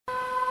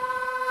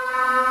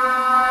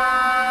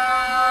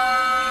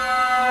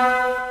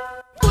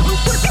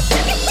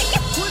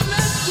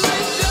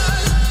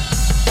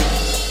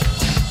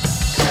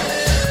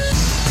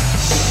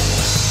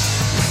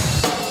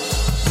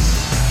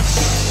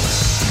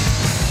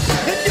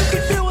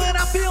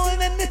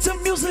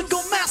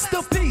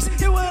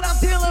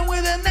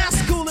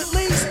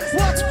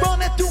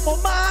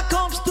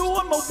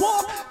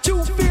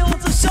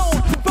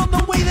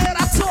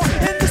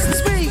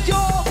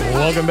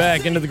Welcome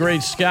back into the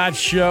Great Scott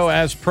Show.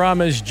 As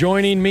promised,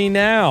 joining me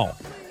now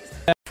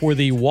for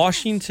the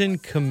Washington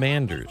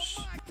Commanders,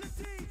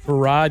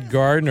 Ferrod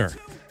Gardner,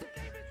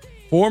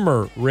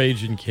 former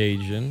Ragin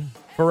Cajun.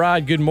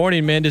 Ferrod, good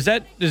morning, man.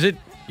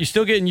 You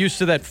still getting used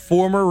to that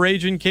former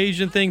Ragin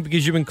Cajun thing?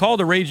 Because you've been called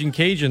a Ragin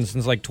Cajun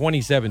since like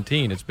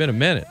 2017. It's been a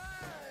minute.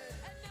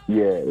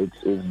 Yeah,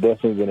 it's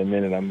definitely been a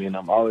minute. I mean,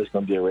 I'm always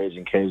going to be a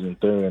Ragin Cajun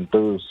through and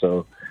through.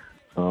 So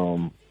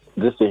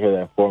just to hear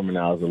that former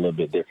now is a little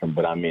bit different.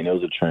 But, I mean, it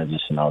was a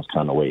transition I was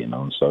kind of waiting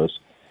on. So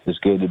it's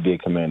good to be a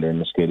Commander, and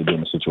it's good to be in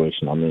the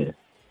situation I'm in.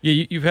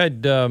 Yeah, you've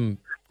had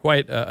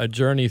quite a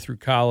journey through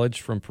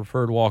college, from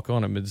preferred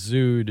walk-on at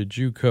Mizzou to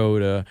JUCO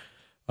to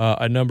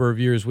a number of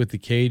years with the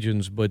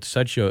Cajuns, but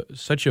such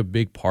a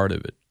big part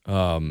of it.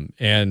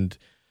 And,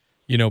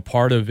 you know,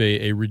 part of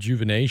a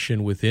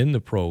rejuvenation within the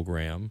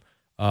program,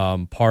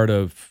 part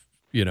of,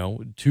 you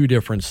know, two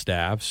different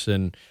staffs.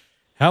 And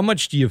how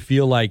much do you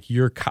feel like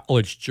your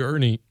college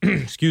journey,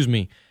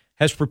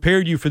 has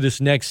prepared you for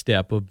this next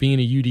step of being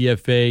a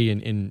UDFA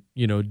and,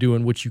 you know,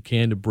 doing what you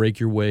can to break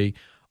your way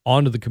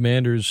onto the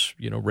Commanders',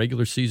 you know,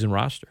 regular season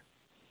roster?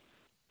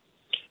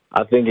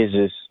 I think it's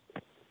just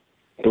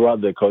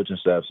throughout the coaching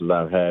staffs that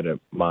I've had in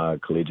my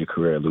collegiate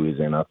career at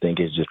Louisiana, I think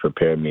it's just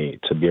prepared me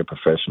to be a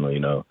professional, you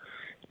know,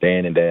 day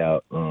in and day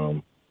out.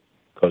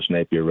 Coach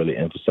Napier really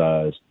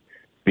emphasized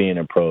being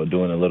a pro,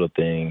 doing the little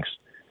things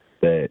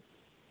that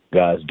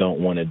guys don't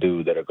want to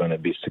do that are going to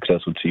be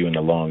successful to you in the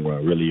long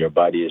run. Really, your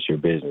body is your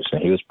business. And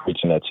he was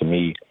preaching that to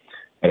me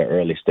at an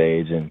early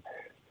stage. And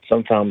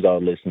sometimes I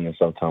would listen and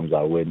sometimes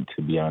I wouldn't,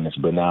 to be honest.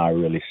 But now I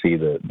really see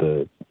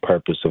the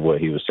purpose of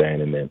what he was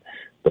saying, and then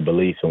the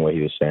belief in what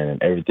he was saying.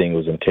 And everything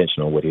was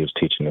intentional, what he was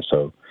teaching us.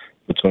 So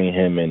between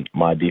him and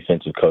my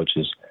defensive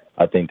coaches,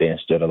 I think they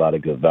instilled a lot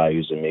of good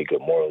values in me,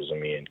 good morals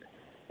in me,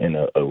 and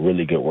a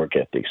really good work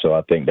ethic. So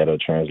I think that'll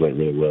translate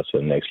really well to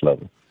the next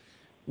level.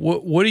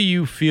 What do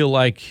you feel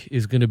like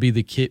is going to be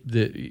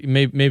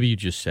maybe you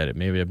just said it,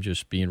 maybe I'm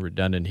just being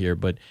redundant here,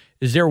 but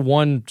is there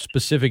one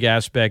specific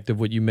aspect of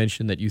what you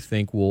mentioned that you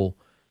think will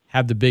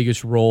have the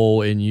biggest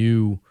role in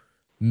you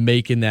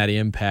making that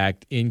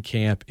impact in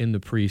camp, in the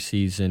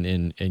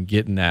preseason, and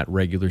getting that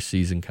regular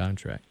season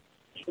contract?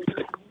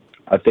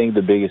 I think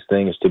the biggest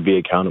thing is to be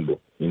accountable.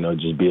 You know,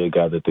 just be a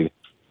guy that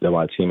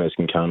my teammates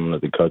can count on,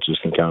 that the coaches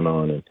can count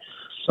on, and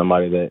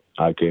somebody that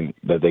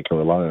they can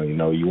rely on. You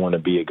know, you want to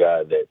be a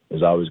guy that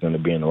is always going to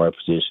be in the right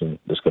position,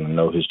 that's going to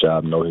know his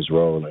job, know his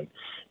role, and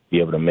be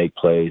able to make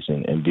plays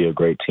and be a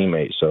great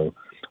teammate. So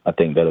I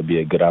think that'll be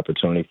a good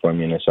opportunity for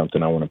me, and it's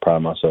something I want to pride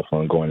myself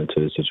on going into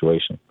this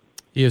situation.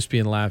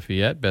 ESPN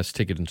Lafayette, best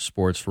ticket in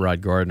sports,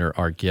 Ferrod Gardner,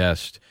 our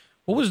guest.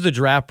 What was the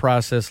draft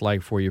process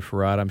like for you,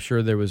 Ferrod? I'm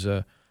sure there was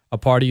a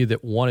part of you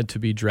that wanted to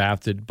be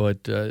drafted,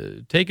 but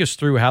take us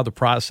through how the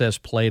process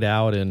played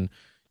out and,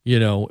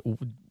 you know,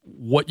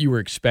 what you were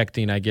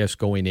expecting, I guess,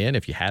 going in,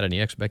 if you had any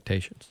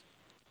expectations.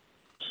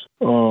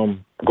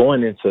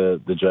 Going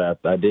into the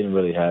draft, I didn't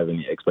really have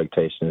any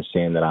expectations,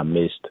 seeing that I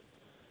missed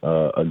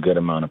a good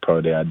amount of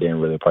pro day. I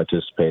didn't really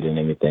participate in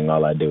anything.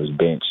 All I did was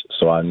bench.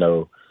 So I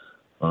know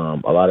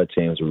a lot of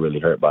teams were really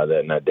hurt by that,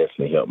 and that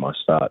definitely helped my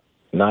stock.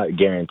 Not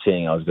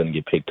guaranteeing I was going to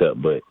get picked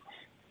up, but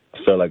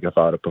I felt like if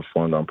I would have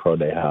performed on pro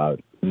day how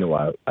I knew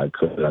I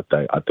could, I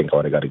think I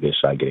would have got a good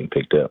shot getting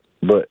picked up.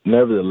 But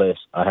nevertheless,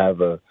 I had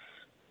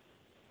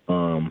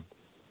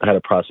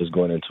a process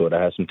going into it.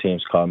 I had some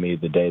teams call me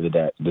the day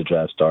that the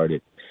draft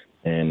started,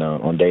 and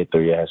on day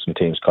 3, I had some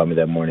teams call me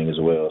that morning as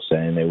well,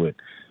 saying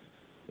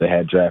they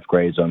had draft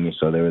grades on me,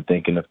 so they were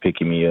thinking of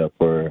picking me up,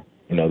 or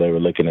you know, they were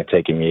looking at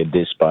taking me at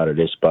this spot or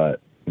this spot,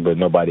 but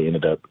nobody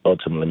ended up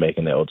ultimately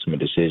making that ultimate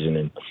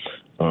decision.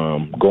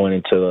 And going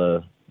into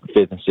the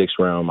 5th and 6th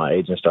round, my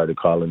agent started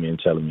calling me and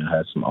telling me I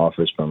had some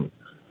offers from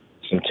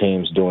some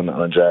teams doing the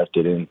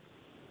undrafted, and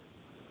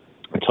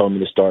told me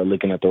to start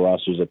looking at the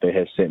rosters that they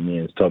had sent me,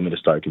 and told me to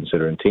start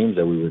considering teams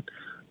that we would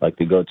like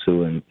to go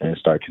to and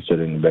start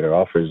considering better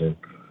offers.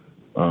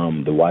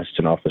 And the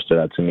Washington offer stood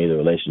out to me. The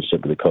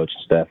relationship with the coaching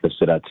staff that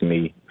stood out to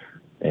me,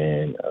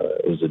 and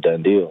it was a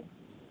done deal.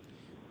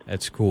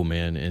 That's cool,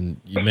 man.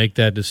 And you make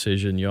that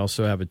decision. You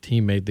also have a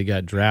teammate that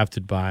got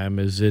drafted by him.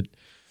 Is it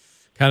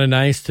kind of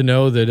nice to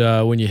know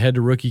that when you head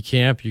to rookie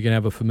camp, you're going to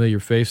have a familiar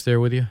face there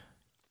with you?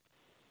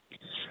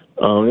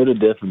 It'll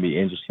definitely be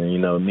interesting. You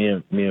know, me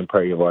and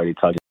Perry have already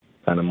talked,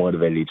 kind of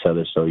motivated each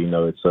other. So, you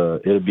know,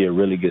 it'll be a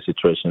really good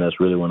situation. That's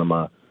really one of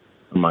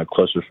my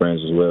closer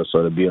friends as well.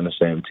 So to be on the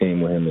same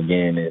team with him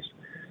again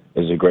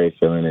is a great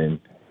feeling. And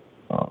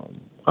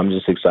I'm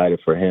just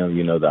excited for him.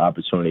 You know, the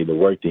opportunity, the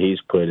work that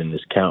he's put in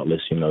is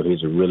countless. You know,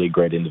 he's a really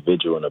great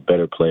individual and a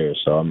better player.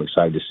 So I'm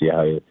excited to see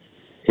how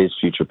his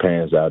future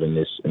pans out in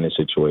this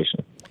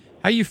situation.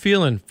 How you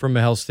feeling from a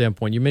health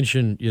standpoint? You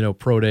mentioned, you know,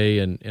 pro day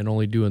and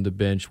only doing the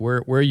bench.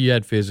 Where are you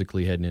at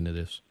physically heading into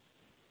this?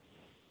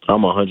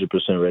 I'm 100%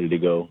 ready to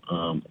go.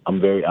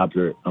 I'm very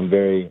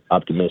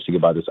optimistic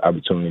about this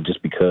opportunity,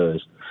 just because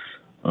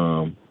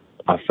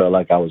I felt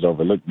like I was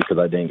overlooked because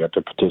I didn't get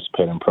to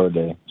participate in pro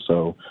day.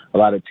 So a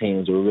lot of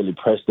teams were really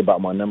pressed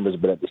about my numbers,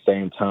 but at the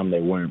same time,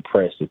 they weren't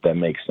pressed, if that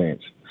makes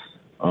sense.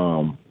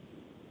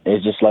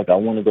 It's just like I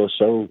want to go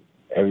show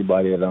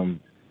everybody that I'm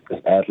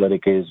as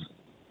athletic as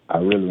I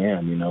really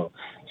am, you know.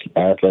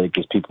 Athletic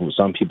as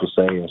some people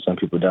say and some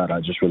people doubt.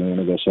 I just really want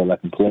to go show like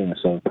I'm playing.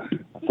 So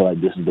I feel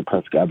like this is the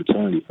perfect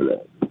opportunity for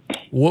that.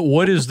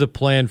 What is the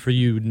plan for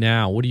you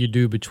now? What do you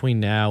do between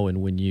now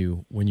and when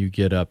you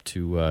get up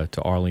to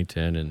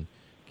Arlington and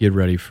get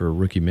ready for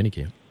rookie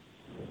minicamp?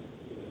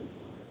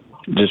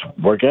 Just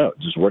work out.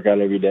 Just work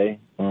out every day.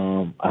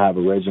 I have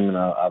a regimen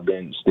I've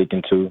been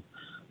sticking to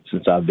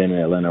since I've been in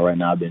Atlanta. Right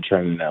now I've been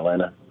training in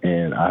Atlanta,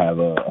 and I have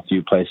a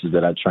few places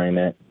that I train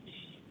at,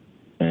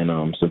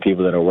 and some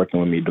people that are working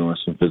with me doing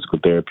some physical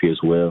therapy as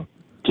well,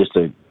 just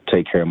to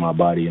take care of my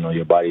body. You know,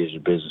 your body is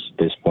your business at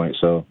this point.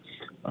 So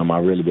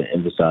I've really been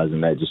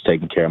emphasizing that, just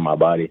taking care of my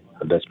body.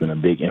 That's been a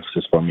big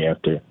emphasis for me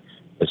after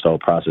this whole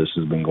process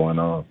has been going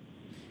on.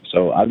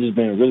 So I've just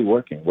been really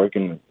working.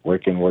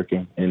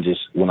 And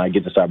just when I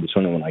get this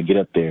opportunity, when I get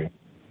up there,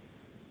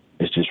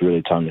 it's just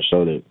really time to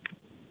show that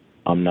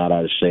I'm not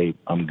out of shape.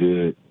 I'm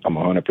good. I'm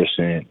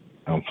 100%.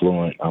 I'm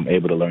fluent. I'm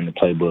able to learn the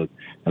playbook,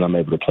 and I'm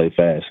able to play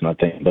fast. And I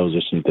think those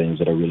are some things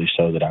that really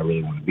show that I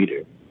really want to be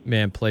there.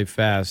 Man, play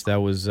fast.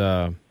 That was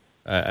I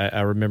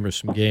remember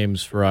some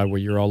games, Ferrod, where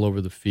you're all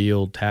over the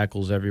field,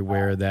 tackles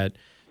everywhere, that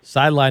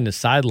sideline to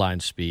sideline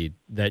speed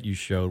that you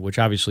showed, which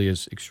obviously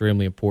is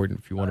extremely important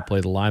if you want to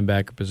play the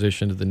linebacker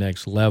position to the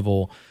next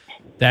level.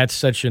 That's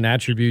such an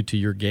attribute to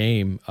your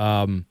game.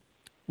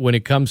 When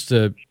it comes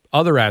to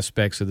other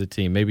aspects of the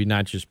team, maybe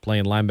not just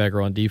playing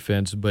linebacker on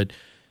defense, but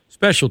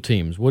special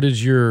teams, what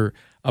is your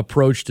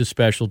approach to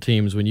special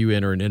teams when you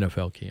enter an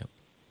NFL camp?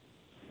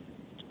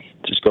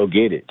 Just go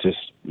get it. Just,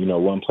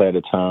 one play at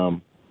a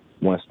time,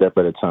 one step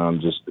at a time,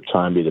 just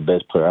try and be the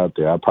best player out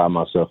there. I pride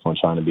myself on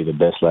trying to be the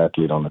best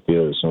athlete on the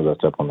field as soon as I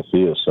step on the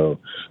field. So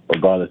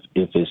regardless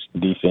if it's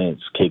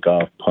defense,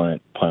 kickoff,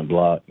 punt,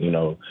 block,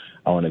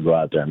 I want to go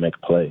out there and make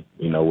a play.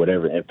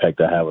 Whatever impact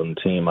I have on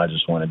the team, I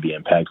just want to be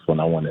impactful,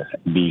 and I want to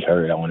be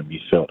heard. I want to be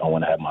felt. I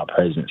want to have my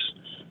presence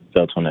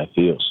felt on that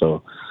field.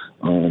 So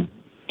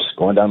just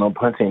going down on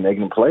punting,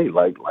 making a play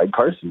like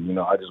Percy.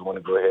 I just want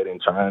to go ahead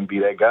and try and be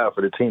that guy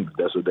for the team. If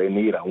that's what they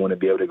need, I want to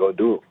be able to go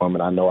do it for them,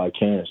 and I know I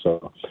can.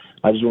 So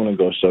I just want to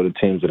go show the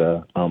teams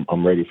that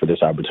I'm ready for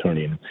this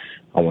opportunity, and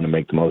I want to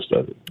make the most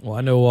of it. Well,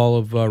 I know all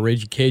of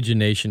Ragin Cajun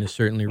Nation is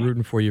certainly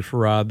rooting for you,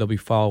 Ferrod. They'll be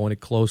following it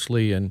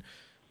closely. And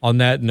on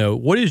that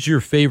note, what is your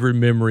favorite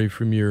memory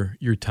from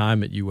your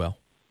time at UL?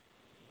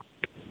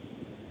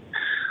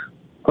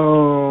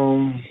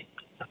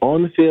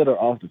 On the field or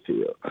off the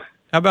field?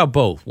 How about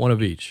both? One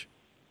of each.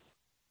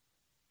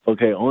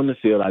 Okay, on the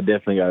field, I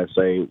definitely got to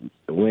say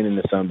winning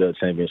the Sun Belt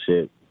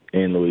Championship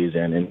in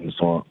Louisiana, in the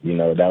Swamp,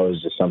 that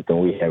was just something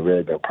we had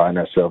really been priding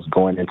ourselves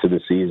going into the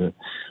season.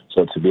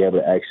 So to be able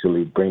to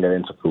actually bring that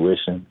into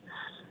fruition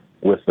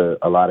with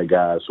a lot of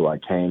guys who I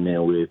came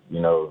in with,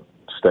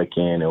 stuck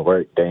in and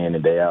worked day in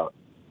and day out,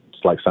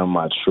 it's like some of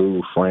my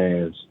true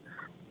friends,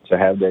 to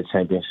have that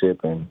championship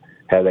and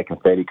have that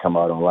confetti come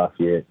out on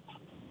Lafayette,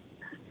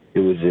 it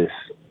was just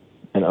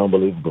an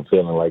unbelievable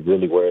feeling, like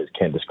really words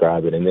can't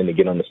describe it. And then to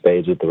get on the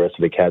stage with the rest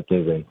of the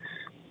captains and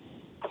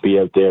be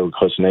up there with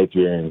Coach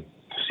Napier and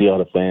see all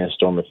the fans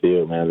storm the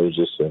field, man, it was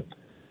just an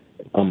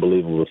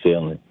unbelievable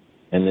feeling.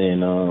 And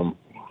then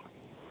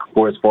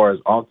as far as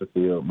off the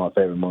field, my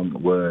favorite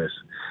moment was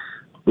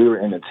we were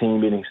in a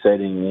team meeting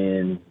setting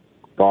in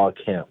fall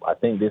camp. I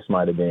think this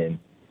might have been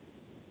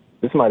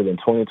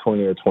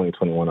 2020 or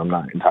 2021. I'm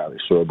not entirely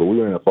sure, but we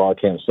were in a fall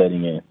camp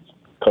setting, and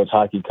Coach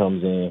Hockey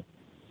comes in,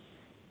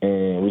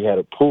 and we had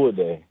a pool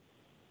day.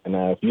 And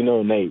now, if you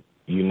know Nate,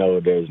 you know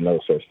there's no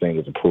such thing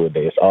as a pool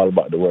day. It's all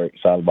about the work.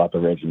 It's all about the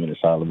regimen. It's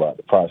all about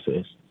the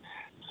process.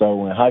 So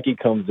when Hockey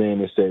comes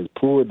in and says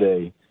pool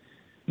day,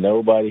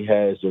 nobody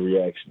has the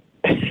reaction.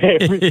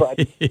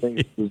 Everybody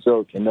thinks it's a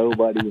joke, and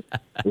nobody is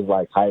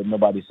like hype.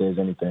 Nobody says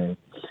anything.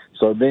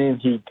 So then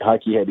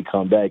Hockey had to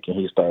come back, and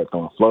he started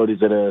throwing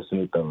floaties at us,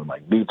 and he throwing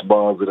like beach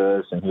balls at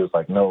us, and he was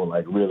like, "No,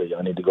 like really,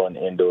 I need to go in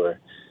the indoor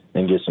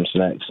and get some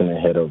snacks, and then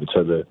head over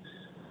to the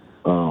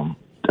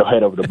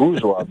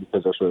bourgeois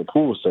because that's where the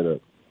pool was set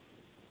up."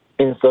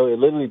 And so it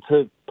literally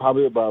took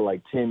probably about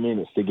like 10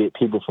 minutes to get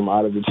people from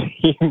out of the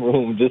team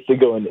room just to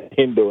go in the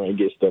indoor and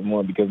get stuff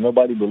on, because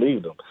nobody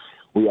believed them.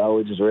 We all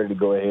were just ready to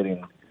go ahead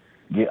and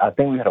I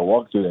think we had a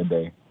walkthrough that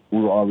day.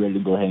 We were all ready to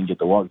go ahead and get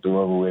the walkthrough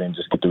over with and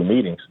just get through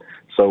meetings.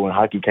 So when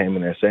Hockey came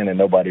in there saying that,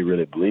 nobody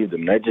really believed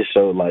him. That just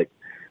showed like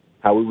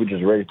how we were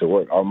just ready to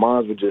work. Our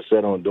minds were just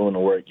set on doing the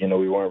work.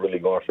 We weren't really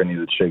going for any of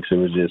the tricks. It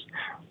was just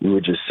we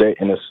were just set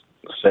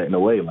in a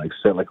way, like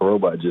set like a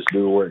robot. Just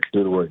do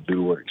the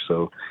work.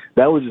 So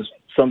that was just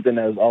something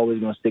that was always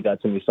going to stick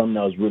out to me, something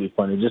that was really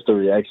funny, just the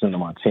reaction to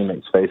my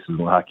teammates' faces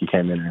when Hockey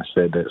came in and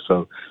said that.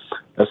 So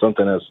that's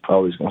something that's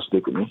always going to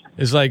stick with me.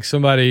 It's like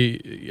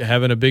somebody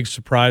having a big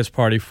surprise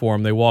party for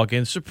them. They walk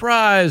in,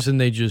 surprise, and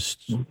they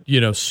just,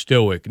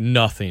 stoic,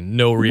 nothing,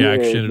 no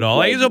reaction at all.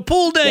 Like, it's a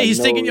pool day. He's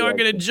thinking you're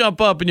going to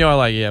jump up, and you're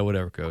like, yeah,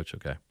 whatever, coach,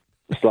 okay.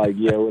 It's like,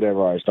 yeah, whatever,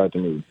 all right, start the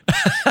move.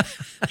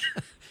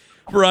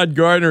 Ferrod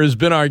Gardner has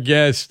been our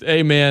guest.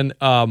 Hey, man,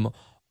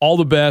 all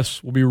the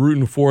best. We'll be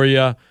rooting for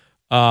you.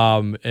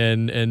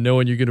 And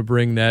knowing you're going to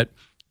bring that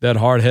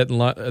hard hat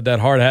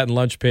and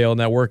lunch pail and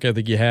that work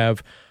ethic you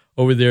have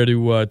over there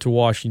to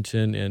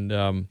Washington,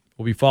 and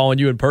we'll be following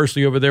you and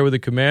personally over there with the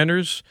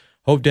Commanders.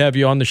 Hope to have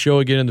you on the show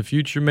again in the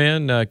future,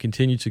 man.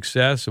 Continued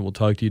success, and we'll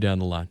talk to you down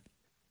the line.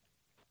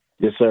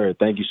 Yes, sir.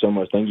 Thank you so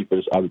much. Thank you for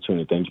this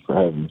opportunity. Thank you for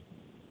having me.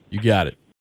 You got it.